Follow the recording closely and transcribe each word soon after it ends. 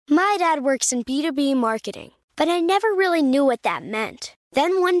My dad works in B2B marketing, but I never really knew what that meant.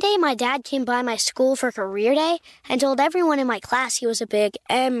 Then one day my dad came by my school for career day and told everyone in my class he was a big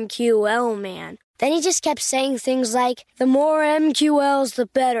MQL man. Then he just kept saying things like, the more MQLs, the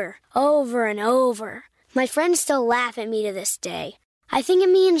better, over and over. My friends still laugh at me to this day. I think it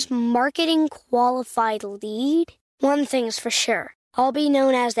means marketing qualified lead. One thing's for sure, I'll be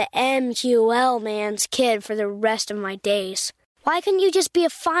known as the MQL man's kid for the rest of my days. Why couldn't you just be a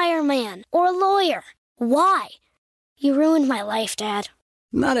fireman or a lawyer? Why? You ruined my life, Dad.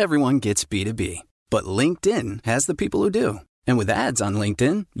 Not everyone gets B2B, but LinkedIn has the people who do. And with ads on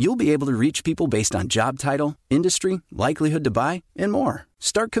LinkedIn, you'll be able to reach people based on job title, industry, likelihood to buy, and more.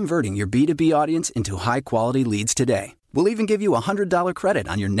 Start converting your B2B audience into high-quality leads today. We'll even give you a $100 credit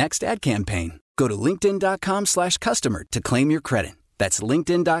on your next ad campaign. Go to linkedin.com/customer to claim your credit. That's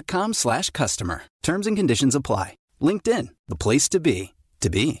linkedin.com/customer. Terms and conditions apply. LinkedIn, the place to be, to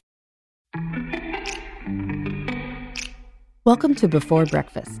be. Welcome to Before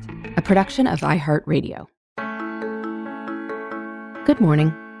Breakfast, a production of iHeartRadio. Good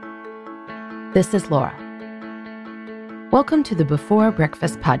morning. This is Laura. Welcome to the Before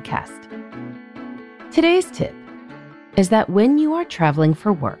Breakfast podcast. Today's tip is that when you are traveling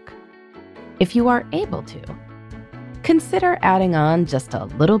for work, if you are able to, consider adding on just a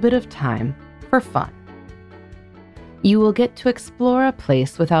little bit of time for fun. You will get to explore a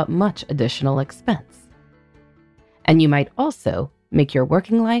place without much additional expense. And you might also make your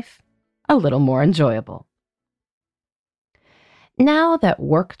working life a little more enjoyable. Now that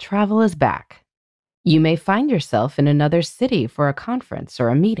work travel is back, you may find yourself in another city for a conference or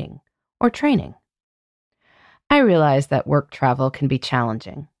a meeting or training. I realize that work travel can be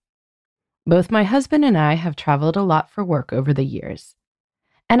challenging. Both my husband and I have traveled a lot for work over the years,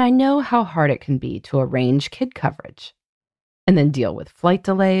 and I know how hard it can be to arrange kid coverage and then deal with flight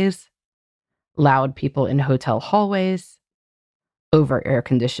delays, loud people in hotel hallways, over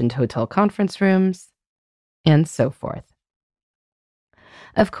air-conditioned hotel conference rooms, and so forth.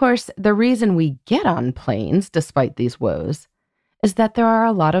 Of course, the reason we get on planes despite these woes is that there are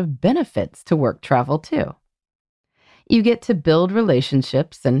a lot of benefits to work travel too. You get to build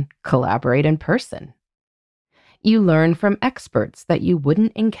relationships and collaborate in person. You learn from experts that you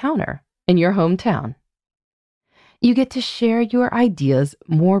wouldn't encounter in your hometown. You get to share your ideas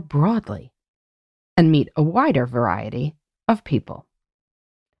more broadly and meet a wider variety of people.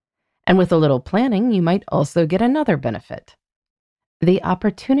 And with a little planning, you might also get another benefit: the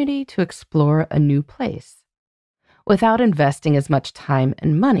opportunity to explore a new place without investing as much time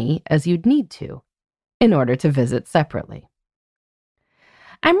and money as you'd need to in order to visit separately.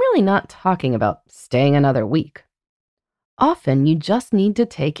 I'm really not talking about staying another week. Often you just need to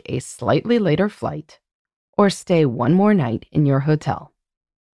take a slightly later flight or stay one more night in your hotel.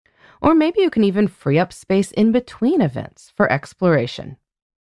 Or maybe you can even free up space in between events for exploration.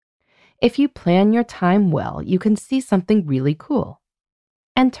 If you plan your time well, you can see something really cool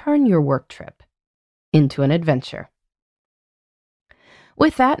and turn your work trip into an adventure.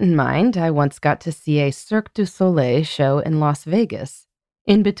 With that in mind, I once got to see a Cirque du Soleil show in Las Vegas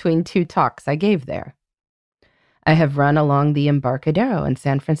in between two talks I gave there. I have run along the Embarcadero in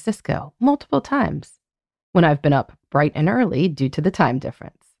San Francisco multiple times when I've been up bright and early due to the time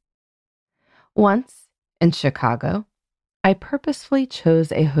difference. Once, in Chicago, I purposefully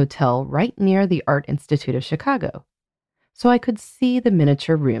chose a hotel right near the Art Institute of Chicago so I could see the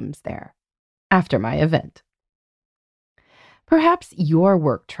miniature rooms there after my event. Perhaps your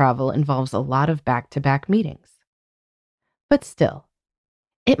work travel involves a lot of back-to-back meetings. But still,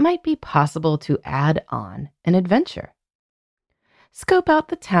 it might be possible to add on an adventure. Scope out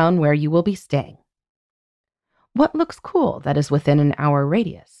the town where you will be staying. What looks cool that is within an hour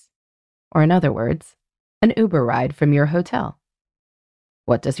radius? Or in other words, an Uber ride from your hotel.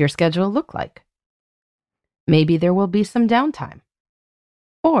 What does your schedule look like? Maybe there will be some downtime.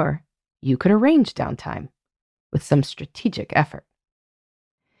 Or you could arrange downtime with some strategic effort.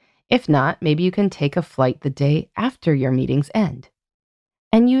 If not, maybe you can take a flight the day after your meetings end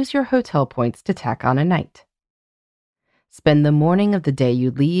and use your hotel points to tack on a night. Spend the morning of the day you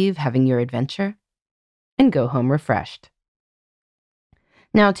leave having your adventure and go home refreshed.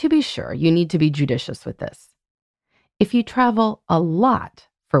 Now, to be sure, you need to be judicious with this. If you travel a lot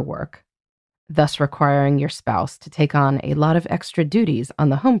for work, thus requiring your spouse to take on a lot of extra duties on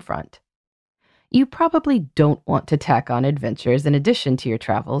the home front, you probably don't want to tack on adventures in addition to your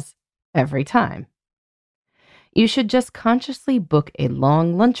travels every time. You should just consciously book a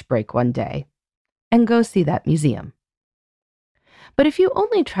long lunch break one day and go see that museum. But if you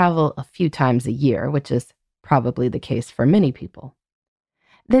only travel a few times a year, which is probably the case for many people,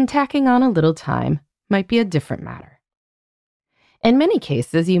 then tacking on a little time might be a different matter. In many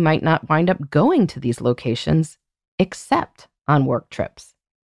cases, you might not wind up going to these locations except on work trips.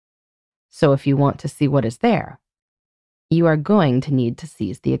 So if you want to see what is there, you are going to need to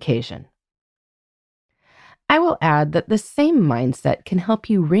seize the occasion. I will add that the same mindset can help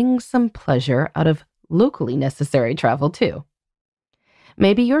you wring some pleasure out of locally necessary travel too.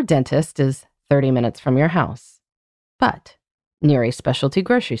 Maybe your dentist is 30 minutes from your house, but near a specialty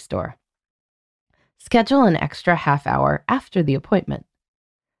grocery store. Schedule an extra half hour after the appointment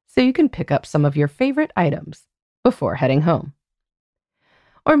so you can pick up some of your favorite items before heading home.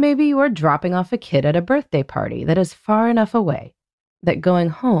 Or maybe you are dropping off a kid at a birthday party that is far enough away that going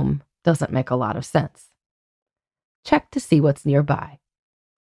home doesn't make a lot of sense. Check to see what's nearby.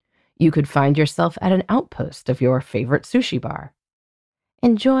 You could find yourself at an outpost of your favorite sushi bar,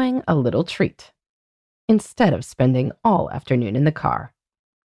 enjoying a little treat, instead of spending all afternoon in the car.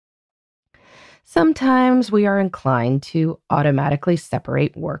 Sometimes we are inclined to automatically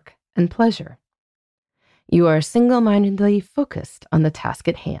separate work and pleasure. You are single-mindedly focused on the task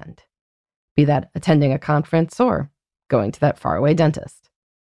at hand, be that attending a conference or going to that faraway dentist.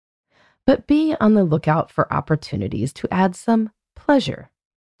 But be on the lookout for opportunities to add some pleasure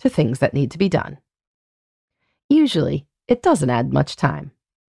to things that need to be done. Usually, it doesn't add much time,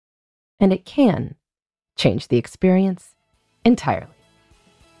 and it can change the experience entirely.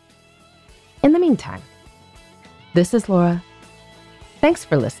 In the meantime, this is Laura. Thanks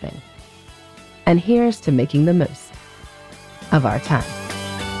for listening, and here's to making the most of our time.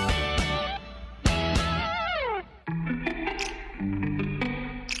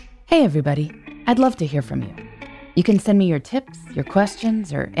 Hey everybody, I'd love to hear from you. You can send me your tips, your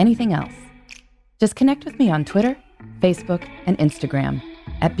questions, or anything else. Just connect with me on Twitter, Facebook, and Instagram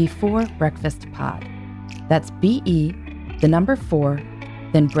at Before Breakfast Pod. That's BE, the number 4,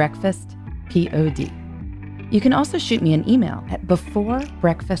 then breakfast, POD. You can also shoot me an email at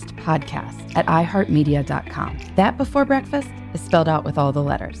beforebreakfastpodcast@iheartmedia.com. That Before Breakfast is spelled out with all the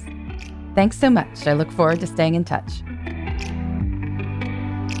letters. Thanks so much. I look forward to staying in touch.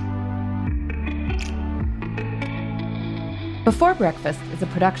 Before Breakfast is a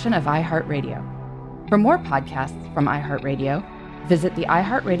production of iHeartRadio. For more podcasts from iHeartRadio, visit the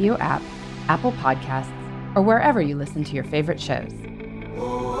iHeartRadio app, Apple Podcasts, or wherever you listen to your favorite shows.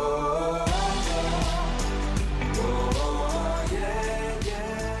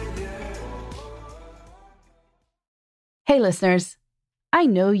 Hey listeners, I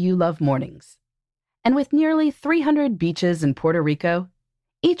know you love mornings. And with nearly 300 beaches in Puerto Rico,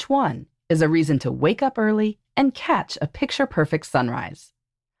 each one is a reason to wake up early and catch a picture-perfect sunrise.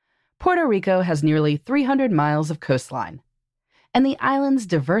 Puerto Rico has nearly 300 miles of coastline, and the island's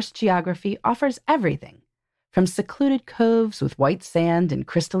diverse geography offers everything from secluded coves with white sand and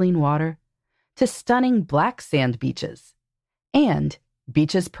crystalline water to stunning black sand beaches and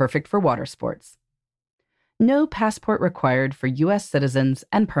beaches perfect for water sports. No passport required for U.S. citizens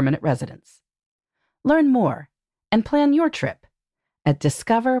and permanent residents. Learn more and plan your trip at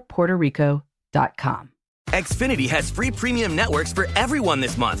discoverpuertorico.com. Xfinity has free premium networks for everyone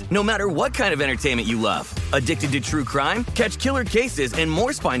this month, no matter what kind of entertainment you love. Addicted to true crime? Catch killer cases and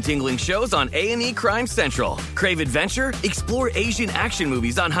more spine-tingling shows on A&E Crime Central. Crave adventure? Explore Asian action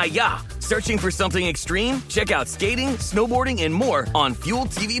movies on Hi-YAH. Searching for something extreme? Check out skating, snowboarding, and more on Fuel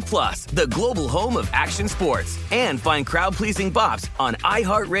TV Plus, the global home of action sports. And find crowd-pleasing bops on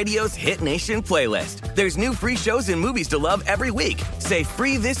iHeartRadio's Hit Nation playlist. There's new free shows and movies to love every week. Say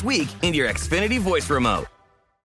free this week in your Xfinity voice remote.